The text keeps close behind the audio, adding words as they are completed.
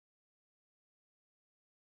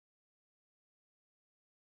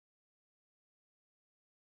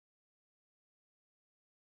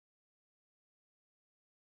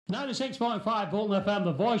96.5 Bolton FM,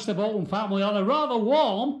 the voice of the Bolton family, on a rather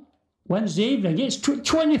warm Wednesday evening. It's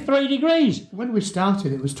 23 degrees. When we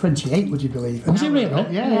started, it was 28, would you believe? Was it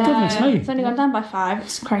really? Yeah. Goodness me. It's only gone down by 5.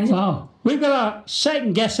 It's crazy. Wow. We've got our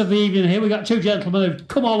second guest of the evening here. We've got two gentlemen who've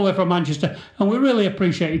come all the way from Manchester, and we really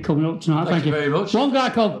appreciate you coming up tonight. Thank you very much. One guy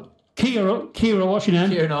called Kierno, what's your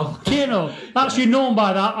name? Kierno. That's you known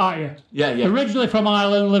by that, aren't you? Yeah. Originally from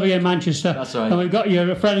Ireland, living in Manchester. That's right. And we've got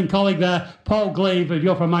your friend and colleague there, Paul Gleave, and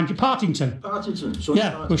you're from Partington. Partington.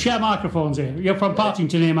 We'll share microphones here. You're from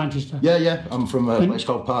Partington near Manchester. Yeah. I'm from a place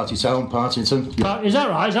called Partington, Partington. Yeah. Is that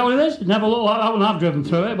right? Is that what it is? It never looked like that when I've driven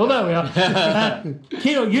through it, but there we are.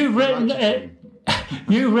 Kierno,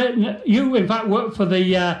 you in fact work for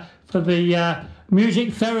the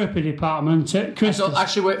music therapy department at Christus. I don't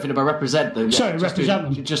actually work for them, I represent them. Sorry, represent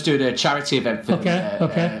them. Just doing a charity event for them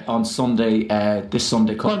Okay. On Sunday, this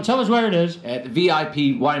Sunday. Go on, tell us where it is. The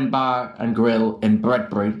VIP Wine Bar and Grill in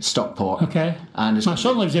Bredbury, Stockport. Okay. And my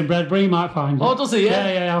son lives in Bredbury, you might find it. Oh, does he?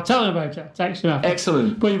 Yeah, I'll tell him about it. Text him after.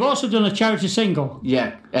 Excellent. But you've also done a charity single.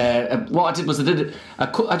 Yeah. What I did was I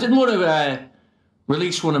didn't want to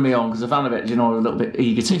release one of my own because I found a little bit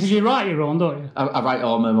egotistic. Because you write your own, don't you? I write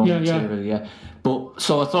all my own material, yeah. But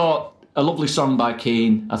so I thought a lovely song by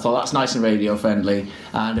Keen. I thought that's nice and radio friendly,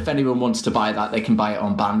 and if anyone wants to buy that, they can buy it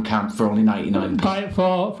on Bandcamp for only 99. Buy it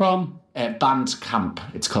from Bandcamp,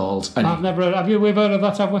 it's called. And I've never heard. Have you? We've heard of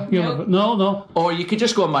that, have we? No. Or you could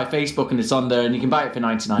just go on my Facebook and it's on there, and you can buy it for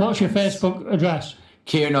 99. What's your Facebook address?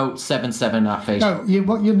 Kierno77 at Facebook. No,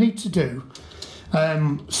 what you need to do,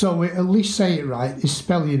 so we at least say it right, is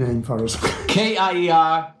spell your name for us.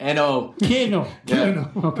 Kierno. Kierno.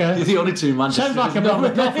 Kierno. Okay. You're the only two man. Sounds like a brand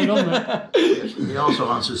of coffee, doesn't it? He also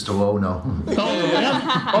answers to Ono.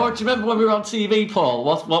 Or do you remember when we were on TV, Paul?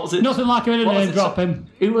 What was it? Nothing like a minute name drop him.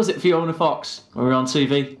 Who was it? Fiona Fox. When we were on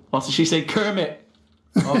TV. What did she say? Kermit.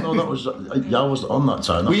 Oh no, that was I was on that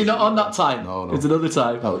time. Were you not on that time? No. It's another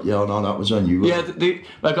time. Oh yeah, no, that was on you. Yeah,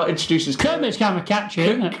 I got introduced as Kermit's kind of catchy,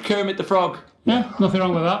 isn't it? Kermit the Frog. Yeah, nothing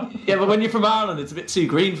wrong with that. Yeah, but when you're from Ireland, it's a bit too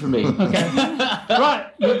green for me. Okay. Right,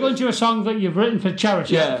 you're going to a song that you've written for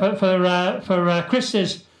charity. Yeah. For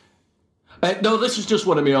Chris's. No, this is just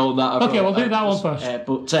one of my own that I wrote. Okay, we'll do that one first.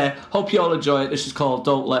 But hope you all enjoy it. This is called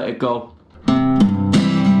Don't Let It Go.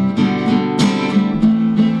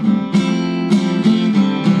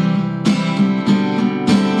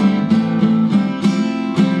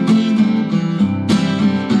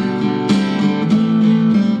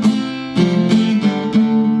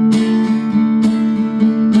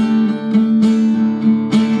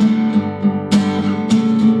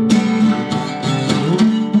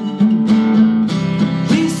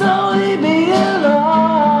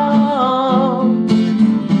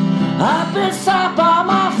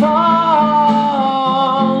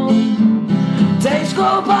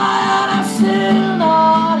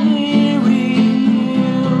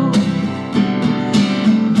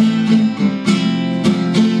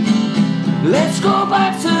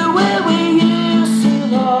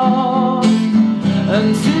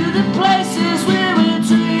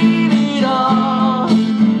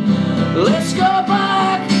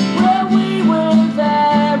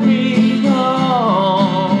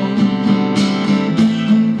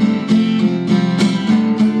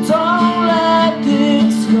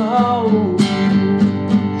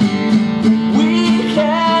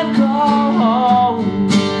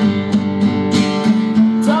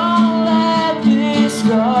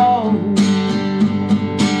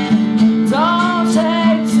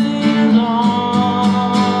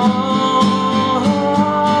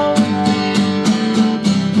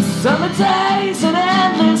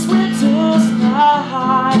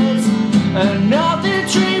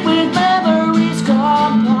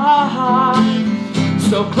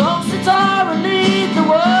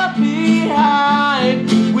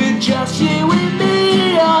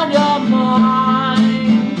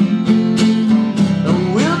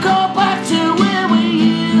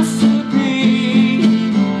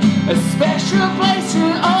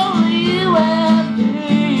 Only you and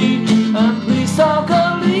me, and please don't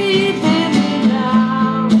go leaving me.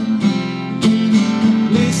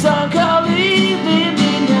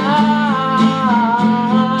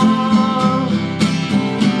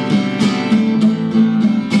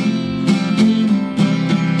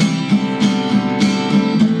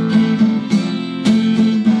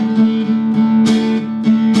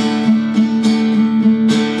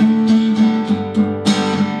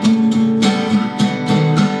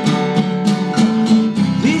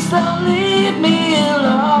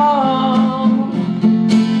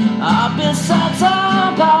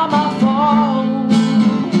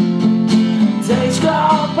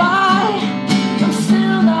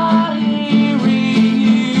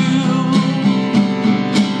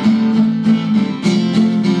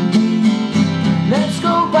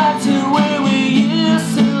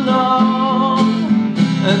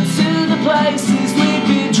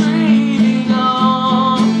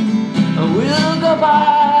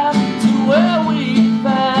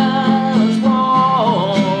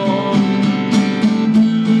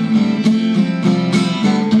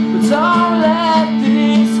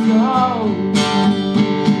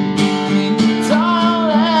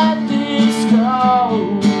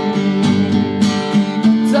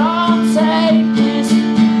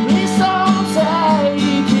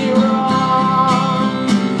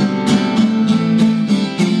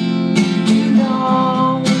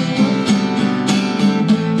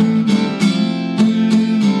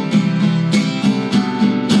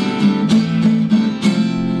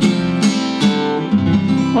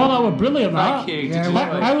 brilliant, that. Thank you. Yeah, Did you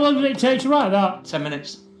well, know it? How long did it take to write that? 10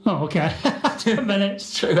 minutes. Oh, okay. 10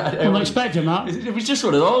 minutes. True. I'm not expecting that. It was just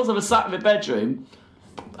one of those. I was sat in my bedroom,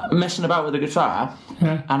 messing about with the guitar,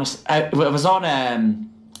 Yeah. and I was on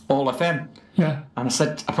All FM. Yeah. And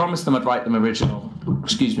I promised them I'd write them original.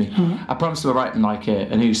 Excuse me. I promised them I'd write them like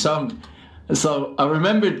a new song. So I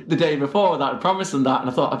remembered the day before that I promised them that, and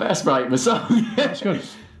I thought I best write them a song. That's good.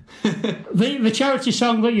 The charity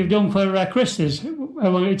song that you've done for Christie's, how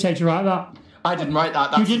long did it take to write that? I didn't write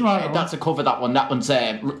that. You didn't write that That's a cover. That one. That one's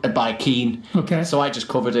by Keen. Okay. So I just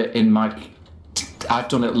covered it in my. I've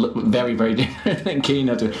done it very, very different than Keen.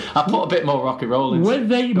 I put a bit more rock and roll into With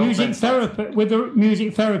the No music offence, therapy, with the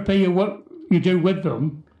music therapy, what you do with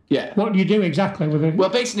them? Yeah. What do you do exactly with it? Well,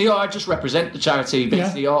 basically, I just represent the charity.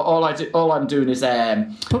 Basically, all I'm doing is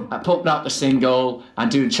putting out the single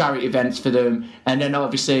and doing charity events for them. And then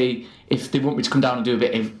obviously, if they want me to come down and do a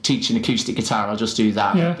bit of teaching acoustic guitar, I'll just do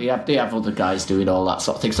that. Yeah. They have other guys doing all that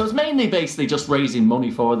sort of thing. So it's mainly basically just raising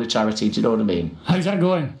money for the charity. Do you know what I mean? How's that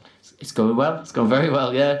going? It's going well. It's going very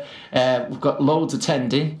well. Yeah. We've got loads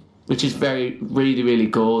attending, which is really, really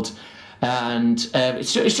good. And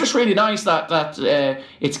it's just really nice that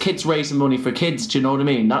it's kids raising money for kids. Do you know what I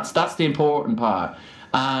mean? That's the important part.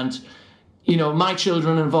 And you know, my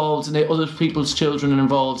children are involved in it, other people's children are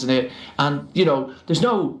involved in it, and you know, there's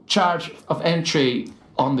no charge of entry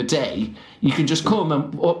on the day. You can just come,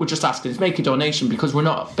 and what we're just asking is make a donation, because we're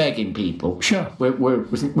not begging people. Sure.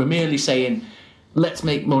 We're merely saying, let's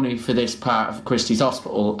make money for this part of Christie's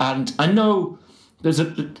Hospital. And I know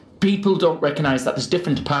people don't recognise that there's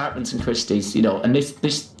different departments in Christie's, you know, and this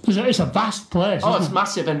It's a vast place. oh, isn't it's it?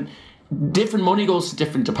 massive, and different money goes to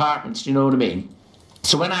different departments. Do you know what I mean?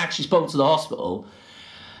 So when I actually spoke to the hospital,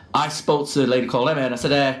 I spoke to a lady called Emma, and I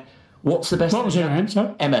said, "What's the best?" What was her name,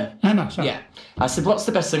 sir? Emma. Emma, sorry. Yeah. I said, "What's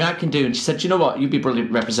the best thing I can do?" And she said, "You know what? You'd be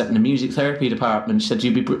brilliant representing the music therapy department." She said,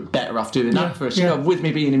 "You'd be better off doing that for us." Yeah. You know, with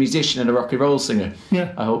me being a musician and a rock and roll singer.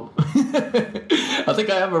 Yeah. I hope. I think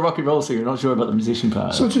I am a rock and roll singer. Not sure about the musician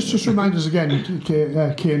part. So just remind us again,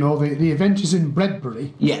 Kierno, the event is in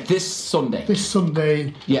Bredbury Yeah, this Sunday. this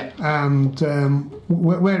Sunday. Yeah. And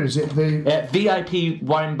where is it? VIP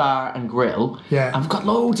wine bar and grill. Yeah. And we've got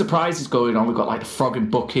loads of prizes going on. We've got like the Frog and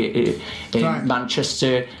Bucket in Right.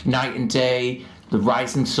 Manchester, Night and Day, the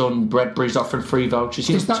Rising Sun, Bredbury's offering free vouchers.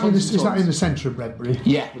 You Is know, that in tons and tons. the centre of Bredbury?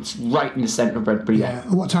 Yeah, it's right in the centre of Bredbury. Yeah.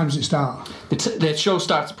 And what time does it start? The show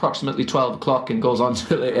starts approximately 12 o'clock and goes on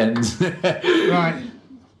till it ends. Right.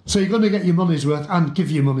 So you're going to get your money's worth and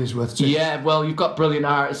give your money's worth too. Yeah, well, you've got brilliant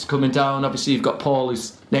artists coming down. Obviously, you've got Paul,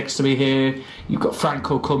 who's next to me here. You've got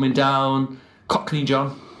Franco coming down. Cockney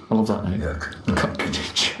John. I love that name. Yeah. Cockney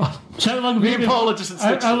John. So how long have Me you and been? Paul are just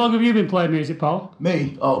How long have you been playing music, Paul?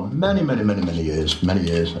 Me? Oh, many years.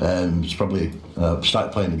 It's probably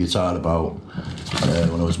started playing the guitar about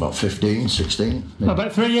when I was about 15, 16. maybe.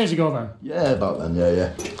 About 3 years ago, then. Yeah, about then,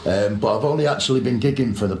 yeah. But I've only actually been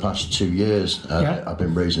gigging for the past 2 years. Yeah. I've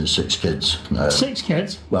been raising 6 kids. 6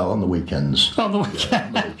 kids Well, on the weekends. on the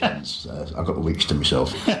weekend. On the weekends. I've got the weeks to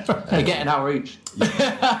myself. They get an hour each.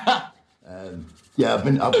 Yeah, I've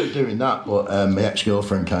been doing that, but my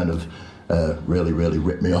ex-girlfriend kind of really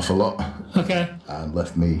ripped me off a lot Okay. and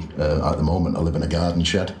left me. At the moment, I live in a garden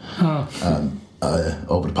shed. Oh,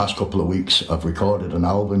 Over the past couple of weeks, I've recorded an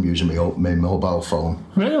album using my mobile phone.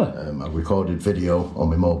 really? I recorded video on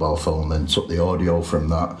my mobile phone, then took the audio from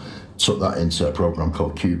that, took that into a program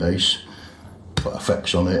called Cubase, put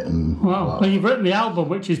effects on it, and Wow. Well, you've written the album,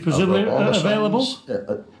 which is presumably all the available.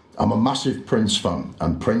 songs. I'm a massive Prince fan,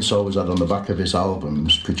 and Prince always had on the back of his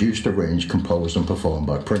albums produced, arranged, composed, and performed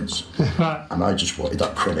by Prince. Right. And I just wanted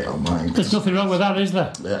that credit on mine. There's nothing wrong with that, is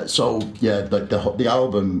there? The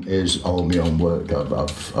album is all my own work.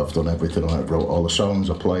 I've done everything on it. I've wrote all the songs,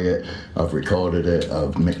 I play it, I've recorded it,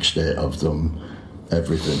 I've mixed it, I've done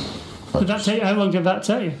everything. How long did that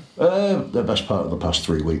take you? The best part of the past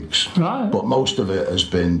 3 weeks. Right. But most of it has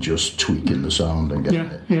been just tweaking the sound and getting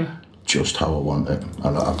Yeah, it yeah. just how I want it.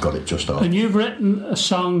 And I've got it just how And you've written a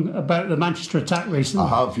song about the Manchester attack recently. I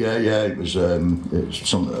have, yeah. It was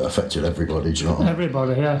something that affected everybody, do you know what I mean?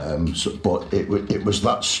 Everybody, yeah. But it was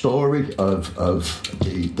that story of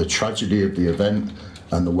the tragedy of the event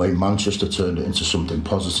and the way Manchester turned it into something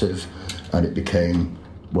positive, and it became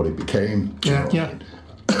what it became. Do you know what I Yeah. mean?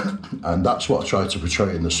 And that's what I tried to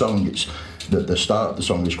portray in the song. It's that the start of the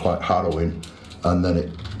song is quite harrowing, and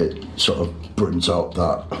then it sort of brings out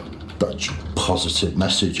that positive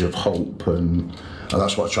message of hope and and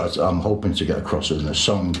that's what I'm hoping to get across in this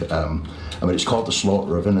song. I mean, it's called The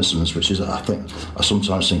Slaughter of Innocence, which is, I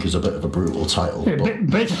sometimes think is a bit of a brutal title. Yeah,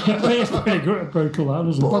 but it's pretty brutal, that,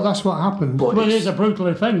 isn't it? Well, that's what happened. But it is a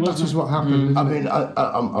brutal thing, That is what happened. I mean,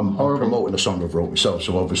 I'm promoting a song I've wrote myself,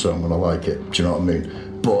 so obviously I'm going to like it. Do you know what I mean?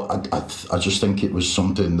 But I just think it was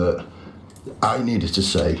something that I needed to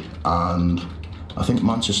say, and I think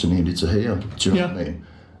Manchester needed to hear. Do you know what I mean?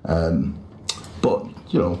 But,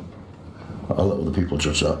 you know, I'll let other people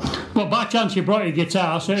judge that. Well, by chance you brought your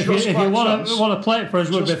guitar, so if you want to play it for us,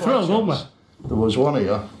 we'd be thrilled, wouldn't we? There was one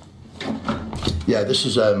here. Yeah, this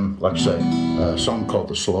is, like I say, a song called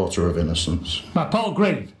The Slaughter of Innocence. By Paul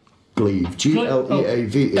Gleave. Gleave.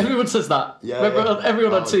 Gleave. Everyone says that.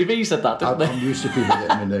 Everyone on TV said that, didn't they? I'm used to people getting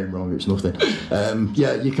my name wrong, it's nothing.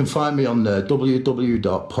 Yeah, you can find me on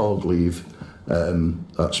www.paulgleave.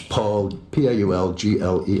 That's Paul,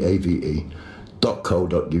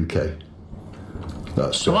 PaulGleave.co.uk.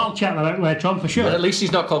 So I'll check that out later on for sure. But at least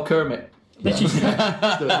he's not called Kermit. There is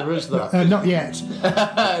that. Not yet.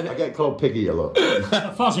 I get called Piggy a lot.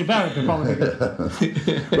 Fozzie Barrett could probably be.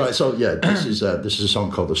 Right, so yeah, this is a song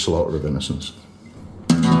called The Slaughter of Innocence.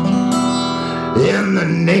 In the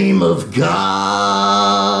name of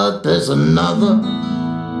God, there's another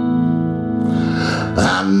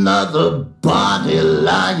body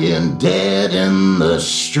lying dead in the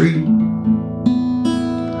street.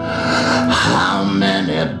 How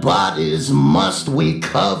many bodies must we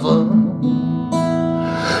cover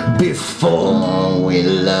before we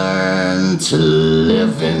learn to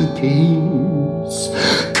live in peace?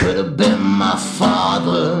 Could have been my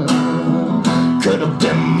father, could have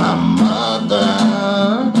been my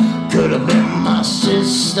mother, could have been my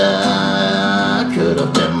sister, could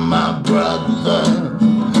have been my brother,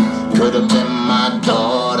 could have been my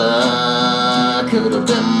daughter, could have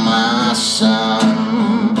been my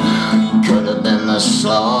son, could have been the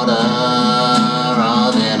slaughter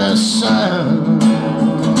of innocence.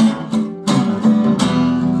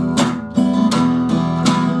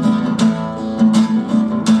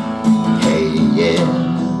 Hey, yeah.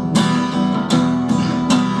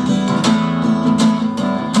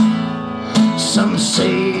 Some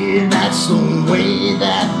say that's the way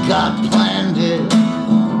that God planned it,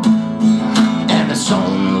 and it's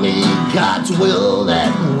only God's will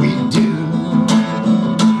that we do.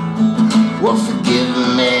 Well, forgive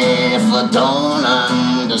me if I don't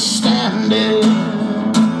understand it.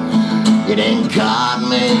 It ain't God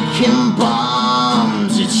making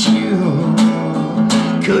bombs, it's you.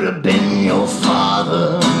 Could have been your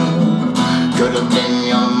father, could have been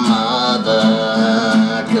your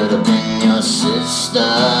mother, could have been your sister,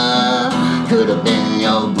 could have been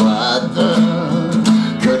your brother,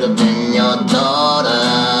 could have been your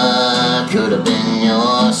daughter, could have been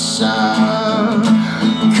your son,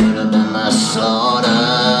 could have been the slaughter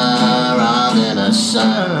of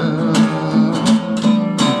innocence.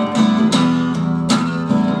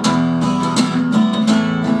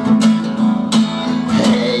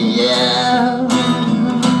 Hey, yeah.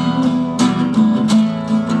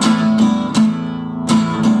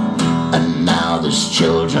 And now there's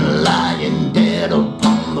children lying dead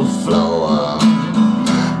upon the floor,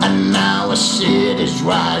 and now a city's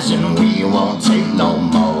rising, we won't take no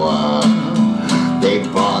more. They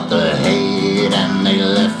brought the hate and they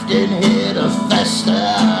left it here to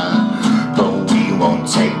fester, but we won't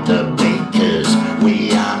take the bait 'cause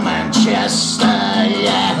we are Manchester,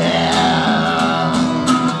 yeah.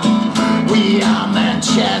 We are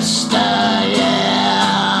Manchester,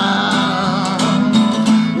 yeah.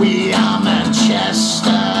 We are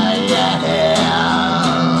Manchester, yeah.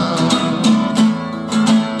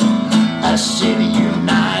 A city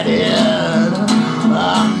united,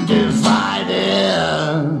 undivided.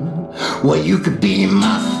 Well, you could be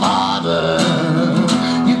my father,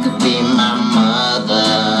 you could be my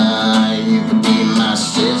mother, you could be my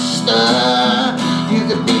sister, you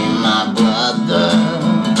could be my brother,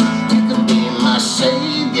 you could be my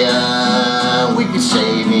savior. We could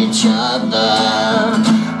save each other,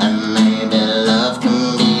 and maybe love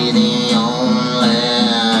can be the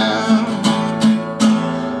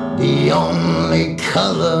only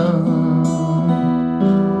color.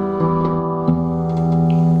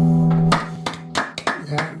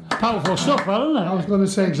 Powerful stuff, isn't it? I was going to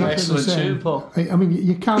say exactly Excellent the same. tune, Paul. I mean,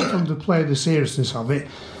 you can't underplay the seriousness of it.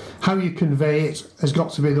 How you convey it has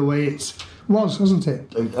got to be the way it was, hasn't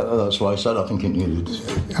it? That's why I said I think it needed.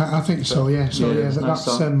 I think so, yeah. So Yeah, that's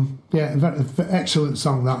nice a very excellent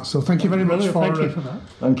song. That. So thank you very much Thank you for that.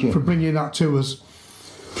 Thank you. for bringing that to us.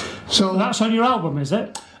 So That's on your album, is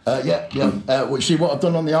it? Yeah. Well, see, what I've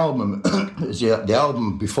done on the album is the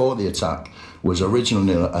album before the attack was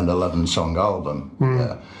originally an 11-song album.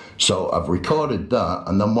 Yeah. So I've recorded that,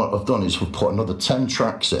 and then what I've done is we've put another 10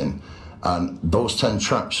 tracks in, and those 10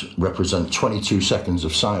 tracks represent 22 seconds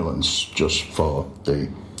of silence just for the...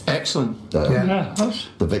 Excellent. The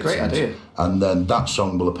victims. Great idea. And then that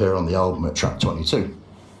song will appear on the album at track 22.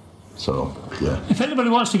 So, yeah. If anybody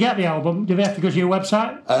wants to get the album, do they have to go to your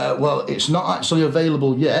website? Well, it's not actually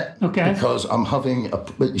available yet. Okay. Because I'm having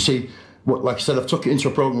you see, like I said, I've took it into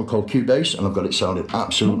a program called Cubase, and I've got it sounding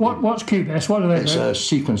absolutely... What's Cubase? What do they do? It's a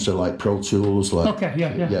sequencer like Pro Tools. Like, Okay,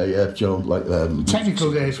 yeah. Yeah, you know, like...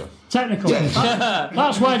 Technical, Dave. Technical.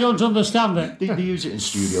 That's why I don't understand it. They use it in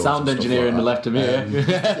studios. Sound engineer in the left of me.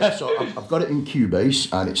 So I've got it in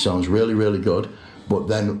Cubase, and it sounds really, really good. But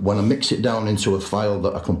then when I mix it down into a file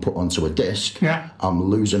that I can put onto a disc, I'm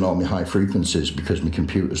losing all my high frequencies because my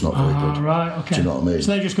computer's not very good. Right, okay. Do you know what I mean?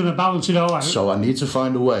 So they're just going to balance it all out. So I need to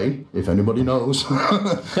find a way, if anybody knows,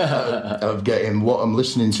 of getting what I'm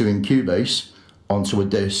listening to in Cubase onto a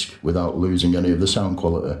disc without losing any of the sound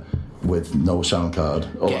quality with no sound card.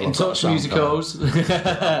 Get in touch, musicos.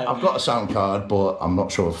 I've got a sound card, but I'm not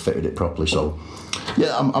sure I've fitted it properly, so...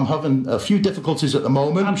 Yeah, I'm having a few difficulties at the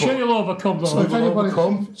moment. I'm sure you'll overcome those. So if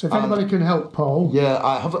anybody can help Paul... Yeah,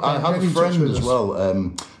 I have a friend as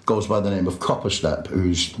well, goes by the name of Copperstep,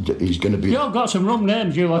 he's going to be... You've got some wrong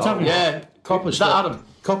names, you lot, haven't you? Yeah, Copperstep. Adam.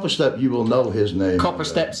 Copperstep, you will know his name.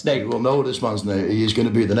 Copperstep's name. You will know this man's name. He's going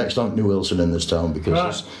to be the next Anthony Wilson in this town,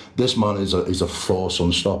 because this man is a force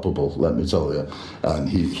unstoppable, let me tell you. And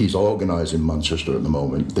he's organising Manchester at the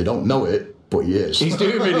moment. They don't know it, but he is. He's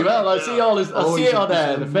doing really well. I see all his. I see it on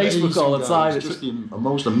the Facebook all the time. He's just a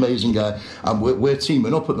most amazing guy. And we're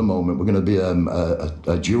teaming up at the moment. We're going to be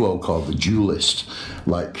a duo called the Duelist,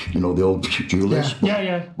 like, you know, the old Duelist.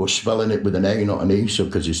 Yeah. We're spelling it with an A, not an E, so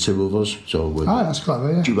because there's two of us. So we're that's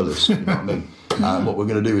clever. Yeah. Duelist. You know what I mean? And what we're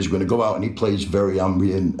going to do is we're going to go out, and he plays very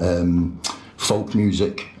ambient folk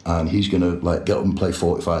music, and he's going to like get up and play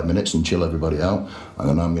 45 minutes and chill everybody out, and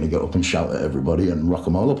then I'm going to get up and shout at everybody and rock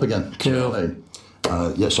them all up again. Cool. You know what I mean?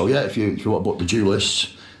 If you want to book the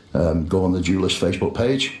Duelists, go on the Duelist Facebook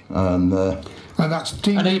page, and that's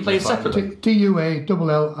And then you play it separately.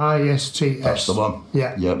 DUALLISTS. That's the one.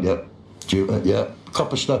 Yeah. Yep.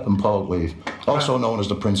 Copperstep and Paul Gleave, also known as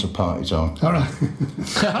the Prince of Party Town. All right.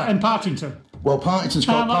 And Partington. Well, Partington's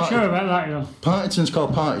called I'm not sure about that, you know. Partington's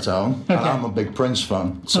called Party Town, and I'm a big Prince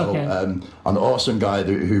fan. So, an awesome guy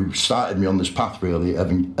who started me on this path, really,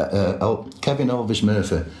 Kevin Elvis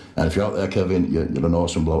Murphy. And if you're out there, Kevin, you're an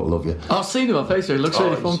awesome bloke. I love you. I've seen him on Facebook. It looks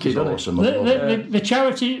really funky, doesn't it? The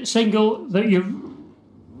charity single that you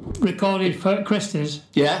recorded for Christie's.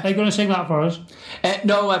 Yeah. Are you going to sing that for us?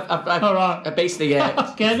 No, I've all right. Basically,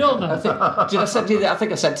 Okay, don't know. Did I send you that? I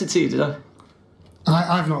think I sent it to you, did I?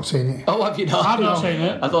 I've not seen it. Oh, have you not? I've not seen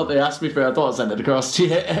it. I thought they asked me for it. I thought I sent it across to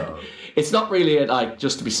you. It's not really like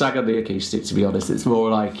just to be sang on the acoustic, to be honest. It's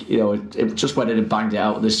more like, you know, it just went in and banged it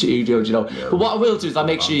out in the studio, you know. Yeah, but what I will do is I'll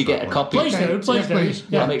make sure you get a copy. Please do.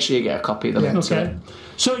 I'll make sure you get a copy of them. Yeah. Okay.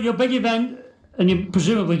 So your big event, and you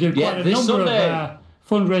presumably do quite a number of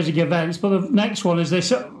fundraising events, but the next one is this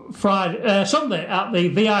Sunday at the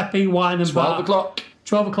VIP Wine and Bar. 12 o'clock.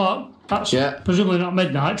 12 o'clock. That's presumably not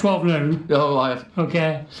midnight, 12 noon. Oh, I have.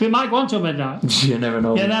 Okay. So it might go on till midnight. You never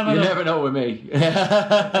know. You never know with me.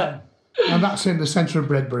 And that's in the centre of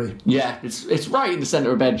Bredbury. Yeah, it's right in the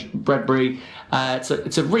centre of Bredbury.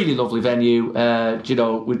 It's a really lovely venue. You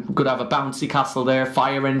know, we could have a bouncy castle there,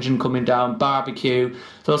 fire engine coming down, barbecue.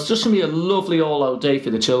 So it's just going to be a lovely all-out day for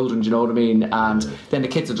the children, do you know what I mean? And then the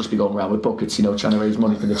kids will just be going around with buckets, you know, trying to raise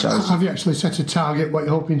money for the charity. Have you actually set a target, what you're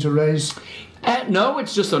hoping to raise? No,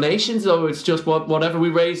 it's just donations, though. It's just whatever we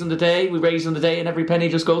raise on the day, and every penny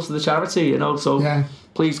just goes to the charity, you know. So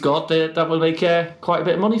please God, that will make quite a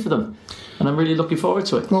bit of money for them. And I'm really looking forward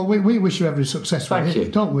to it. Well, we wish you every success with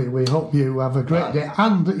it, don't we? We hope you have a great day,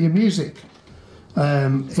 and that your music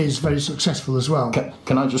is very successful as well.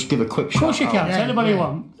 Can I just give a quick shout out? Of course you can, anybody you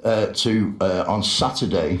want. On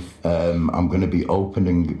Saturday, I'm going to be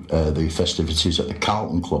opening the festivities at the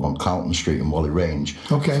Carlton Club on Carlton Street in Whalley Range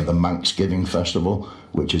for the Manxgiving Festival,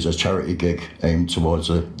 which is a charity gig aimed towards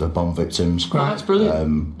the bomb victims. Oh, that's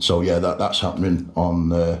brilliant. So that's happening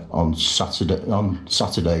on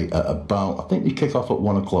Saturday at about, I think they kick off at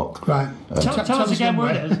 1 o'clock. Right. Tell us again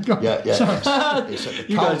where it is. Yeah. It's at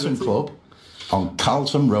the Carlton Club on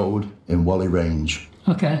Carlton Road in Whalley Range.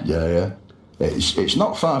 Okay. Yeah. It's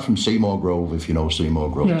not far from Seymour Grove, if you know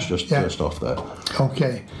Seymour Grove. It's just off there.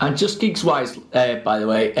 Okay. And just gigs-wise, by the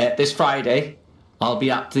way, this Friday I'll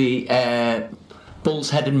be at the Bull's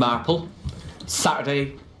Head in Marple.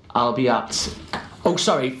 Saturday I'll be at...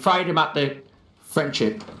 Friday I'm at the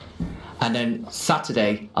Friendship. And then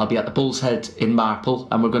Saturday, I'll be at the Bull's Head in Marple,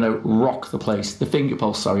 and we're going to rock the place. The Finger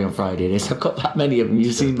Pulse, on Friday it is. I've got that many of them.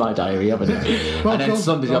 You've seen my diary, haven't you? Well, and then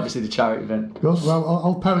Sunday's obviously the charity event. Good. Well,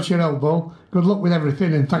 I'll power to your elbow. Good luck with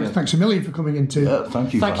everything, and thanks a million for coming in too.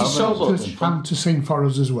 Thank you so much. And to sing for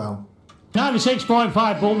us as well.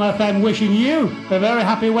 96.5 Bolton FM wishing you a very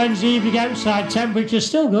happy Wednesday evening outside. Temperature's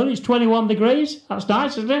still good, it's 21 degrees. That's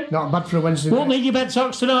nice, isn't it? Not bad for a Wednesday Won't night. need your bed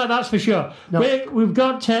socks tonight, that's for sure. No. We've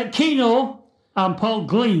got Kierno and Paul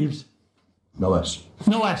Gleave. No S.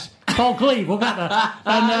 No S. Paul Gleave, we'll get that.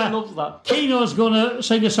 And I love that. Kierno's going to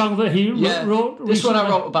sing a song that he wrote recently. This one I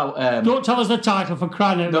wrote about... Don't tell us the title for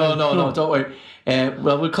crying out loud. No, don't worry.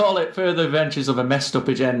 Well, we'll call it Further Adventures of a Messed Up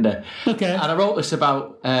Agenda. Okay. And I wrote this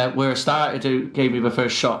about where I started, who gave me my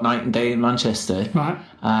first shot night and day in Manchester. Right.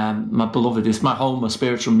 My beloved, it's my home, my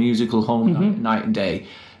spiritual musical home, night and day.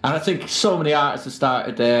 And I think so many artists have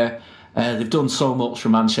started there. They've done so much for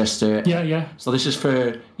Manchester. Yeah. So this is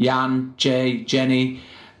for Jan, Jay, Jenny,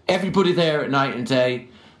 everybody there at night and day.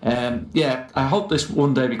 I hope this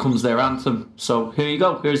one day becomes their anthem. So here you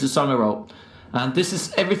go. Here's the song I wrote. And this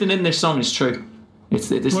is, everything in this song is true.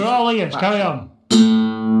 We're all ears. Carry on.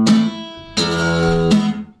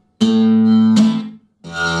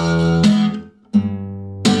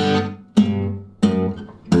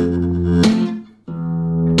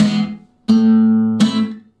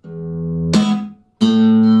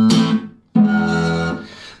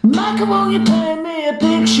 Michael, won't you paint me a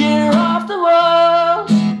picture of the world?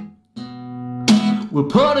 We'll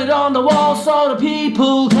put it on the wall so the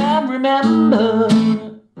people can remember.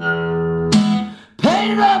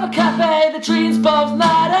 Painted over a cafe that treats both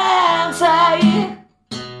night and day.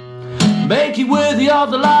 Make it worthy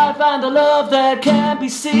of the life and the love that can't be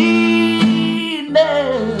seen.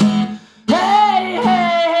 Hey,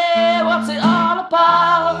 what's it all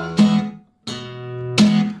about?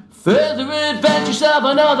 Further adventures of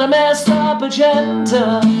another messed up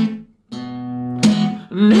agenda.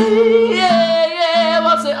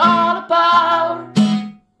 What's it all about?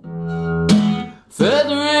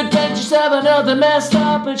 Further adventures of another messed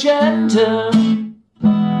up agenda.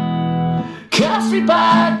 Cast me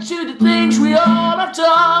back to the things we all have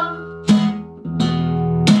done.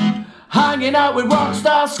 Hanging out with rock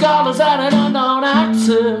star scholars and an unknown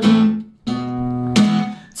actor.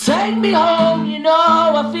 Take me home, you know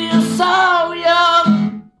I feel so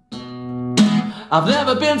young. I've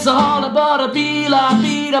never been so hard but a beat I've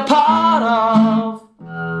been a part of.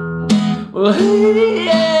 Well,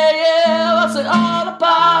 what's it all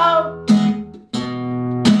about?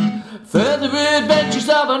 Further adventures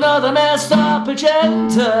of another messed up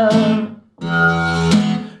agenda.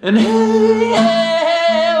 And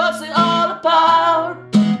what's it all about?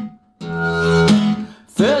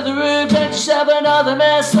 Further adventures of another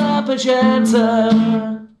messed up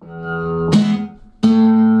agenda.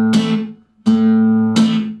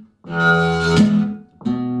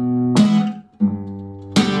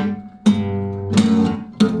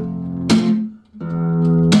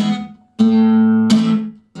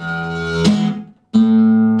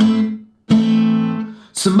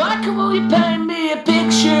 So Michael, will you paint me a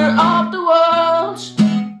picture of the world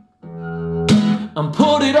and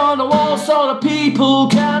put it on the wall so the people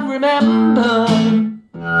can remember?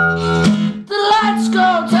 The lights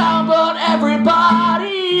go down but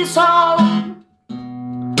everybody's home,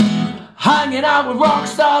 hanging out with rock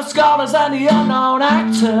star scholars and the unknown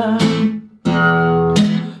actor.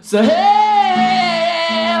 So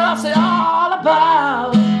hey, what's it all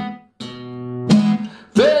about?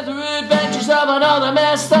 Further adventures of another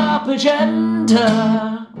messed up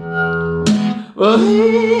agenda. Well,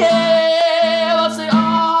 what's it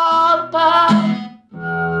all about?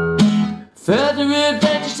 Further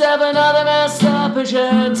adventures of another messed up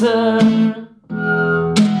agenda.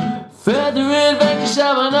 Further adventures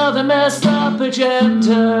of another messed up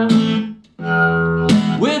agenda.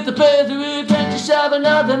 With the further adventures of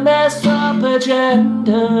another messed up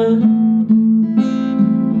agenda.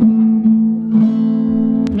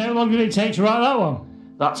 How long did it take to write that one?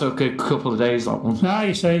 That took a couple of days, that one. No,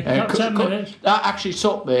 you see, not 10 minutes. That actually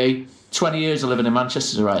took me 20 years of living in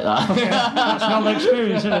Manchester to write that. Okay. That's not the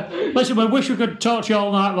experience, isn't it? Listen, we wish we could talk to you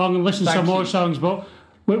all night long and listen to some more songs, but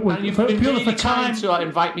you've been really for time to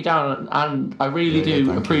invite me down, and I really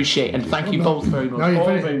do appreciate it. And thank you both very much. No,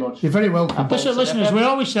 you're very welcome. Listen, listeners, we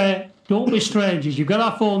always say, don't be strangers. You've got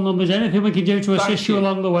our phone numbers. Anything we can do to assist you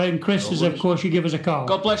along the way. And Chris is, of course, you give us a call.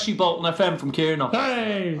 God bless you, Bolton FM from Kierno.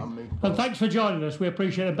 Hey! And thanks for joining us. We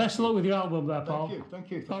appreciate it. Best of luck with your album there, Paul.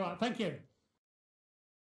 Thank you. All right, thank you.